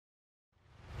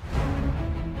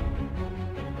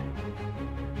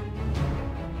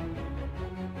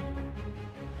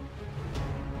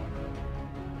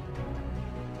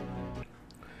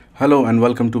Hello and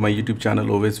welcome to my YouTube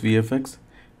channel OS VFX.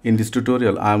 In this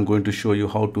tutorial, I am going to show you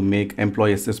how to make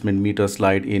employee assessment meter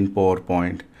slide in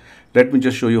PowerPoint. Let me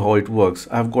just show you how it works.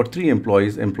 I've got three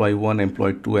employees, employee 1,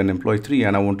 employee 2 and employee 3,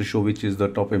 and I want to show which is the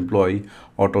top employee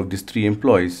out of these three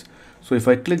employees. So if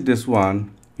I click this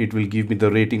one, it will give me the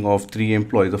rating of three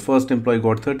employees. The first employee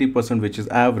got 30%, which is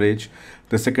average.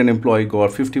 The second employee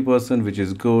got 50%, which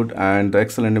is good, and the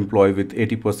excellent employee with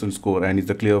 80% score and is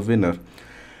the clear winner.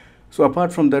 So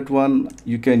apart from that one,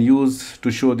 you can use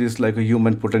to show this like a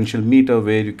human potential meter,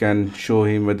 where you can show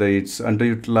him whether it's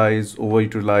underutilized,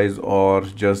 overutilized, or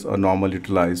just a normal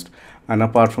utilized. And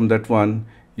apart from that one,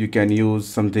 you can use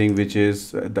something which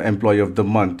is the employee of the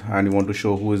month, and you want to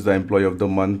show who is the employee of the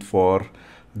month for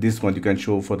this month. You can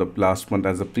show for the last month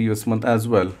as the previous month as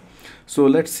well. So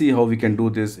let's see how we can do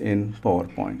this in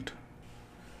PowerPoint.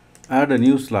 Add a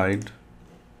new slide,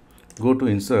 go to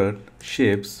Insert,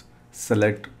 Shapes,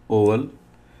 select oval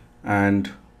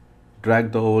and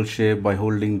drag the oval shape by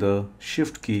holding the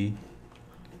Shift key.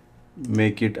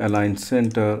 Make it align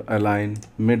center, align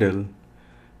middle,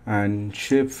 and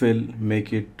shape fill,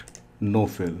 make it no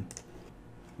fill.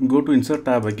 Go to Insert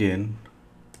tab again,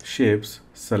 Shapes,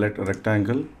 select a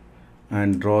rectangle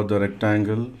and draw the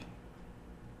rectangle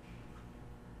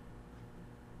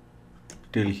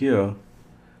till here.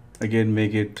 Again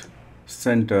make it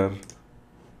center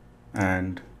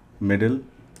and middle.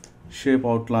 Shape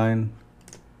outline,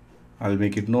 I'll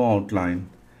make it no outline,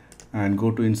 and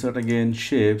go to Insert again,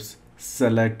 Shapes,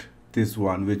 select this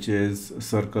one which is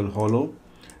circle hollow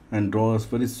and draw a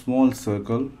very small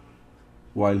circle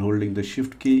while holding the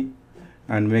Shift key,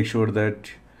 and make sure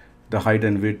that the height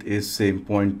and width is same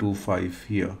 0.25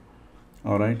 here.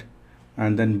 Alright,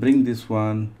 and then bring this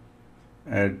one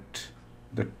at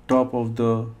the top of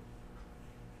the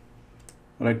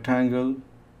rectangle,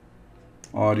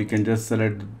 or you can just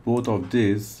select both of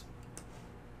these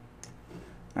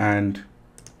and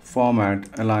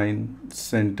format, align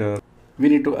center. We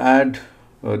need to add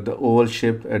the oval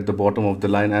shape at the bottom of the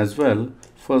line as well.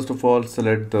 First of all,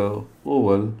 select the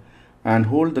oval and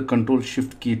hold the Control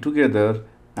Shift key together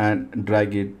and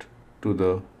drag it to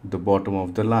the bottom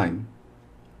of the line,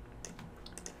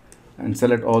 and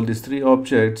select all these three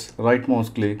objects, right mouse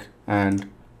click and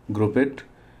group it.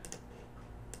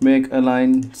 Make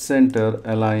align center,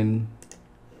 align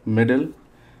middle,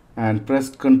 and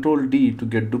press Ctrl D to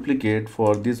get duplicate.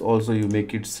 For this also you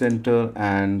make it center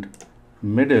and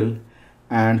middle,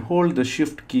 and hold the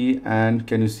Shift key, and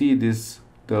can you see this,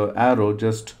 the arrow,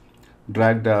 just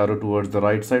drag the arrow towards the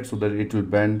right side so that it will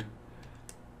bend.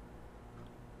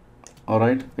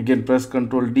 Alright, again press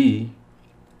Ctrl D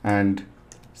and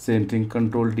same thing,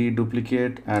 Ctrl D,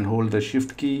 duplicate, and hold the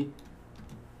Shift key.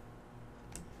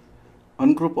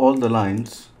 Ungroup all the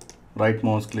lines, right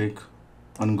mouse click,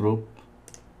 ungroup.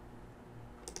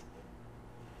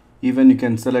 Even you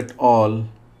can select all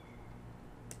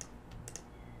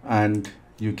and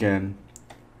you can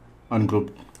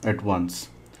ungroup at once.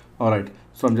 Alright,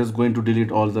 so I'm just going to delete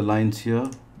all the lines here.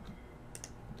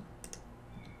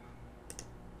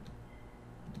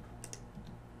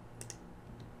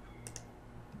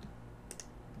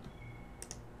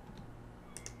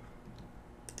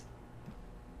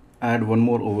 Add one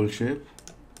more oval shape.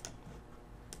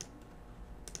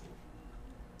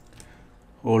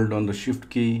 Hold on the Shift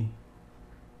key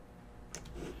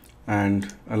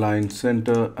and align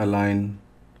center, align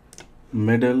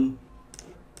middle,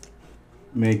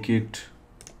 make it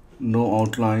no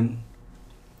outline.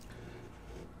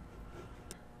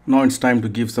 Now it's time to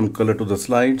give some color to the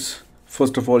slides.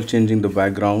 First of all, changing the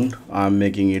background, I'm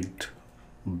making it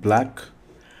black,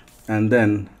 and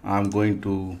then I'm going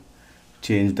to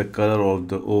change the color of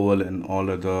the oval and all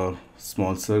other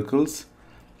small circles.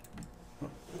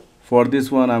 For this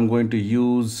one, I'm going to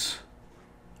use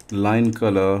line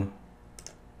color,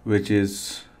 which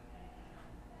is,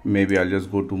 maybe I'll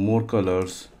just go to more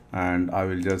colors and I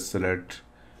will just select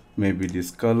maybe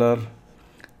this color,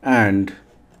 and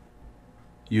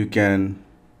you can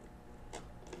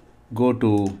go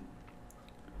to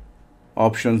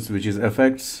options, which is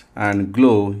effects, and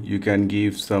glow. You can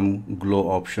give some glow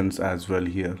options as well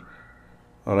here.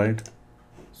 Alright,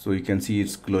 so you can see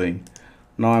it's glowing.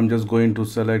 Now I'm just going to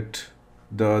select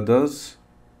the others.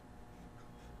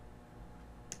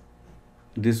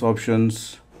 These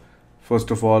options,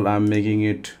 first of all, I'm making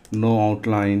it no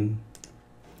outline,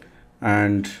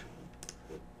 and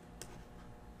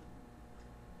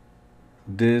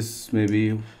this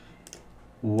maybe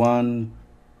 1,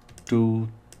 2,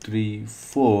 3,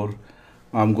 4.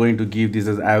 I'm going to give this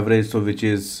as average, so which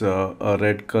is a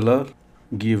red color.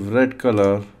 Give red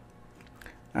color,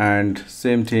 and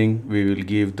same thing, we will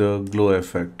give the glow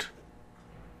effect.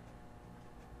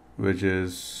 which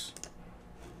is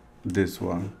this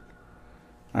one,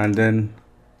 and then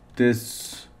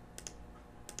this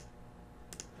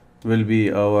will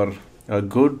be our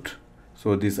good.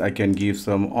 So this I can give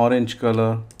some orange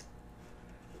color,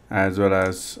 as well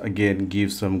as again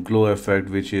give some glow effect,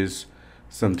 which is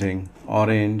something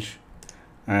orange,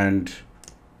 and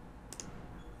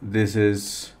this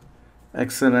is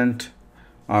excellent.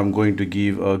 I'm going to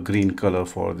give a green color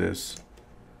for this,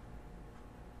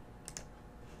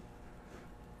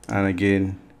 and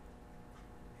again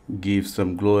give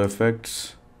some glow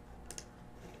effects,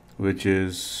 which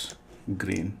is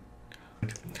green.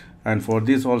 And for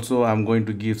this also I'm going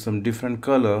to give some different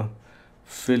color,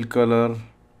 fill color.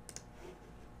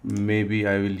 Maybe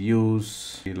I will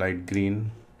use light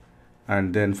green,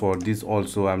 and then for this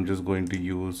also I'm just going to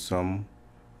use some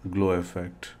glow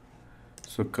effect.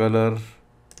 So color,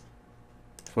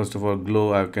 first of all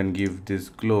glow, I can give this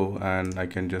glow, and I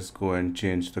can just go and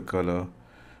change the color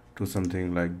to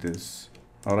something like this.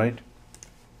 All right,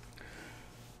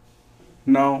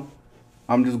 now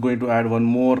I'm just going to add one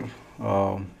more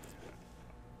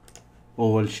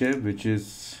oval shape, which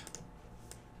is,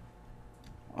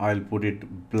 I'll put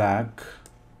it black,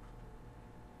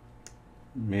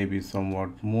 maybe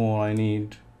somewhat more I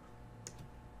need.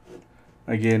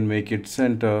 Again, make it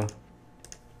center,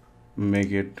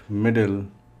 make it middle,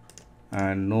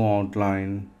 and no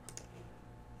outline.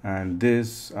 And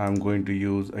this I'm going to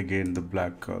use again the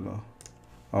black color.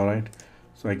 All right,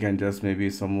 so I can just maybe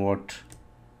somewhat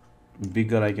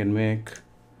bigger I can make,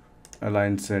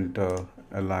 align center,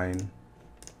 align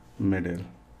middle.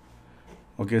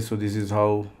 Okay, so this is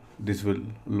how this will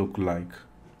look like.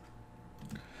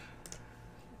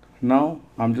 Now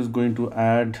I'm just going to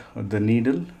add the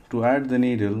needle. To add the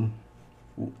needle,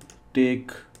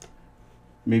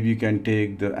 maybe you can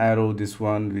take the arrow, this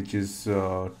one, which is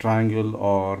triangle,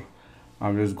 or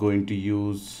I'm just going to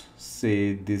use,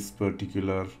 say, this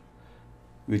particular,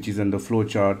 which is in the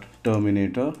flowchart,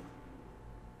 Terminator.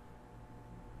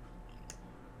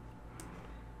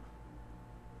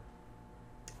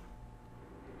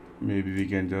 Maybe we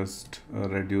can just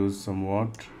reduce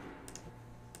somewhat.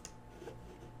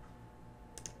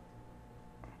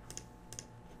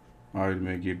 I'll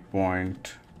make it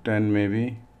 0.10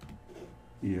 maybe.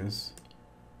 Yes.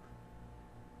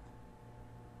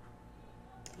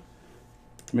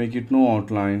 Make it no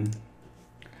outline,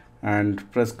 and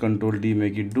press Ctrl D,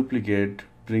 make it duplicate,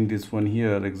 bring this one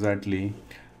here exactly,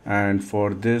 and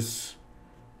for this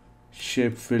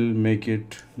shape fill, make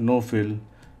it no fill.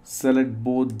 Select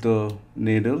both the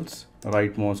needles,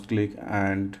 right mouse click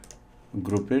and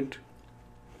group it.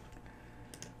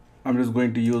 I'm just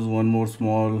going to use one more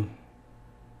small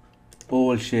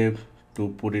oval shape to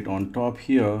put it on top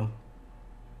here.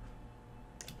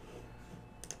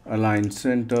 Align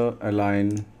center,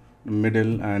 align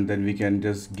middle, and then we can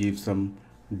just give some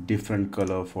different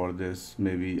color for this.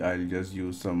 Maybe I'll just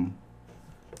use some,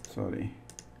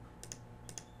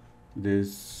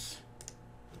 this,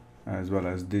 as well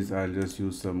as this. I'll just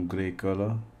use some gray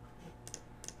color.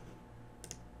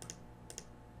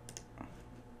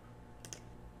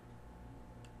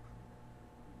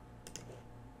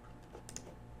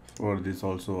 For this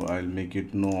also I'll make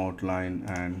it no outline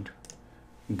and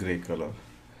gray color.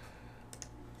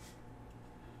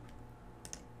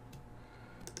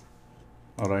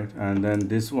 All right, and then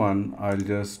this one I'll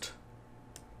just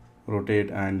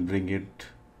rotate and bring it,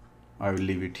 I will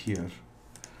leave it here.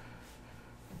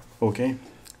 Okay,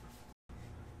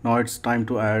 now it's time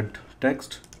to add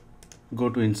text. Go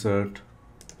to insert,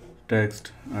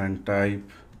 text, and type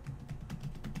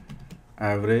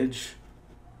average,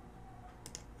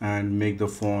 and make the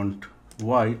font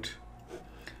white,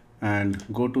 and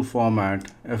go to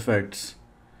format, effects,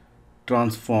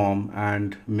 transform,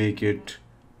 and make it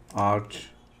arch,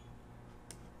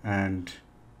 and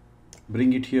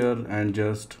bring it here and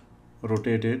just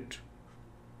rotate it.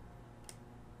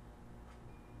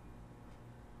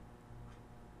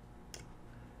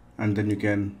 And then you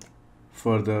can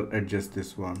further adjust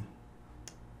this one.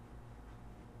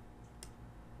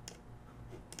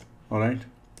 All right,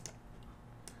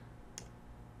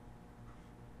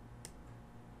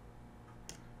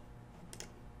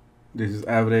 this is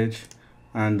average,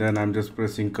 and then I'm just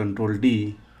pressing Ctrl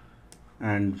D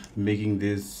and making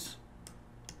this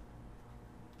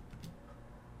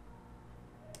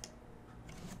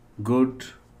good,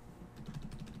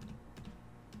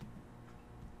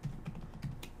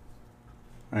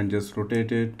 and just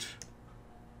rotate it.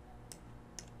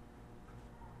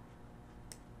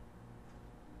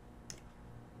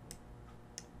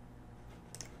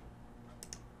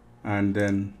 And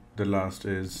then the last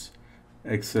is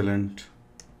excellent.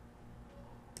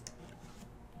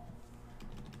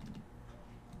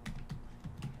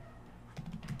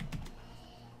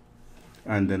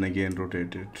 and then again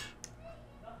rotate it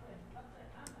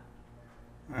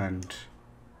and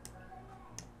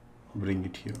bring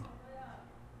it here.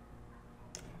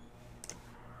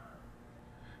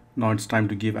 Now it's time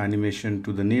to give animation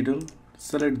to the needle.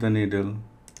 Select the needle,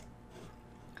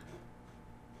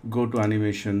 go to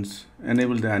animations,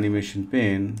 enable the animation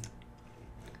pane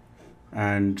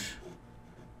and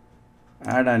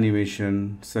add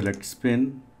animation, select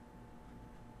spin.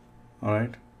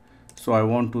 Alright, so I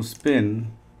want to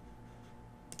spin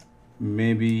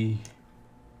maybe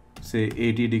say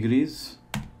 80 degrees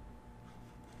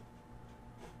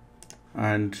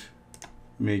and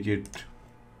make it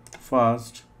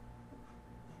fast.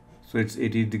 So it's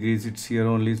 80 degrees, it's here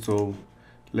only, so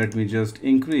let me just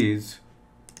increase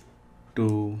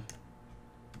to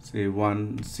say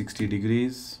 160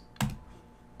 degrees.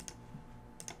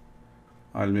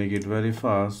 I'll make it very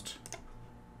fast.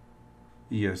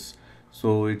 Yes,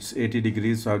 so it's 80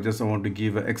 degrees, so I want to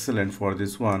give an excellent for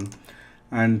this one.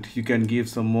 And you can give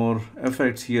some more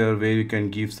effects here where you can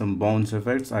give some bounce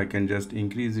effects. I can just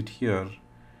increase it here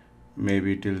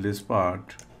maybe till this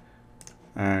part,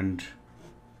 and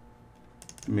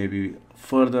maybe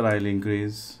further I'll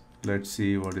increase. Let's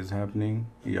see what is happening.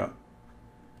 Yeah,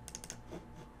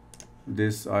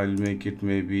 this I'll make it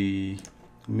maybe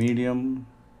medium.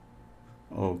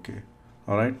 Okay,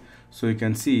 all right, so you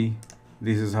can see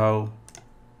this is how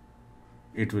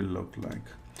it will look like.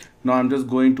 Now I'm just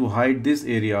going to hide this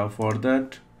area. For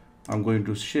that I'm going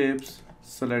to shapes,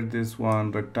 select this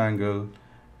one, rectangle,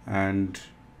 and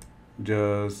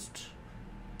just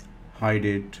hide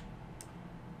it.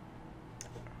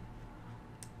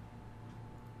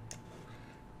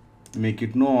 Make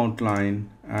it no outline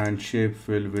and shape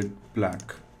fill with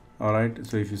black. All right,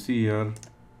 so if you see here,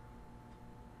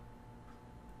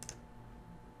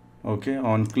 okay,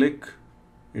 on click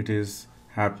it is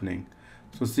happening.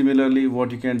 So similarly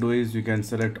what you can do is you can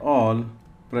select all,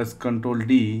 press Ctrl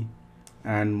D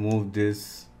and move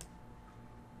this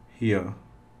here.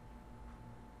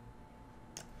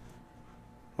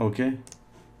 Okay,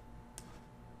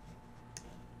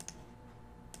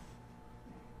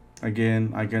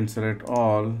 again I can select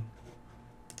all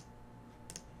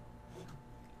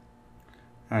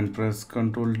and press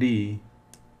Ctrl D,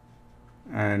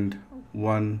 and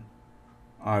one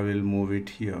I will move it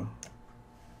here.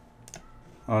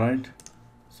 Alright,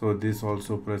 so this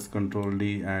also press Ctrl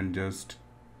D and just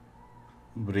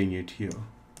bring it here.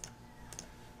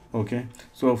 Okay,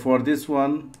 so for this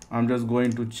one I'm just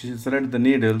going to select the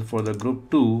needle for the group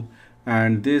 2,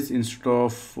 and this instead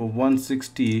of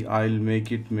 160 I'll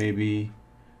make it maybe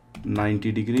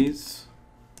 90 degrees.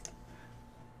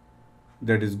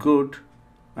 That is good.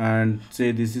 And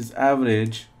say this is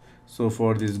average, so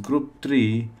for this group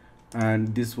 3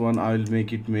 and this one I'll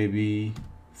make it maybe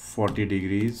 40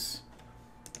 degrees.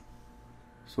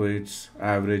 So it's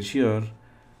average here.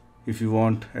 If you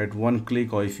want at one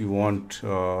click, or if you want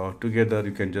together,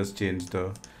 you can just change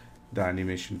the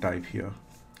animation type here.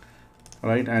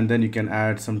 Right, and then you can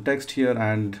add some text here,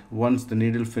 and once the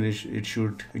needle finish it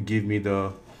should give me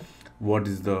the what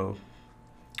is the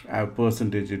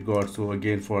percentage it got. So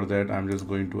again for that I'm just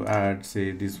going to add,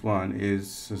 say this one is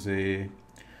say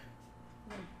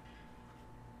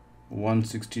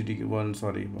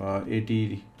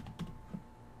 80%.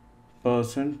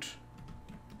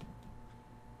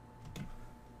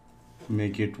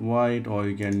 Make it white, or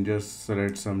you can just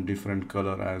select some different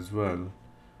color as well.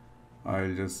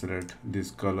 I'll just select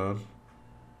this color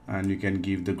and you can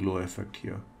give the glow effect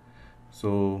here.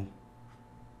 So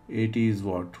 80 is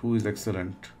what? Who is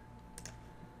excellent?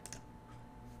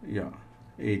 Yeah,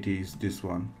 80 is this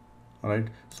one. All right,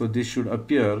 so this should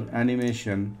appear,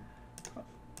 animation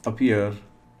appear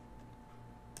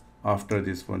after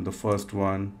this one, the first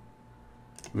one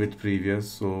with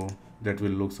previous, so that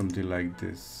will look something like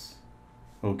this.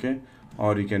 Okay,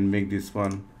 or you can make this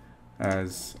one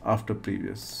as after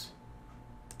previous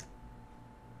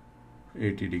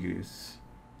 80 degrees.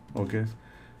 Okay,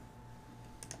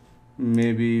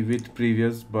 maybe with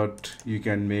previous, but you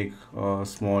can make a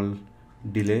small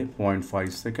delay,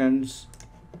 0.5 seconds.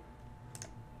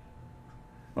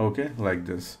 Okay, like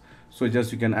this. So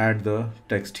just you can add the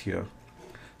text here.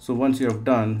 So once you have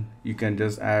done, you can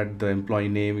just add the employee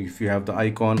name. If you have the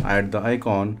icon, add the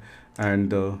icon, and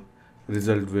the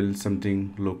result will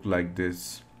something look like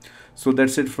this. So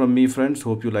that's it from me, friends.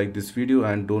 Hope you like this video,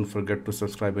 and don't forget to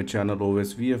subscribe my channel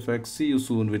OS VFX. See you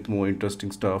soon with more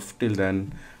interesting stuff. Till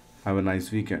then, have a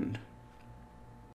nice weekend.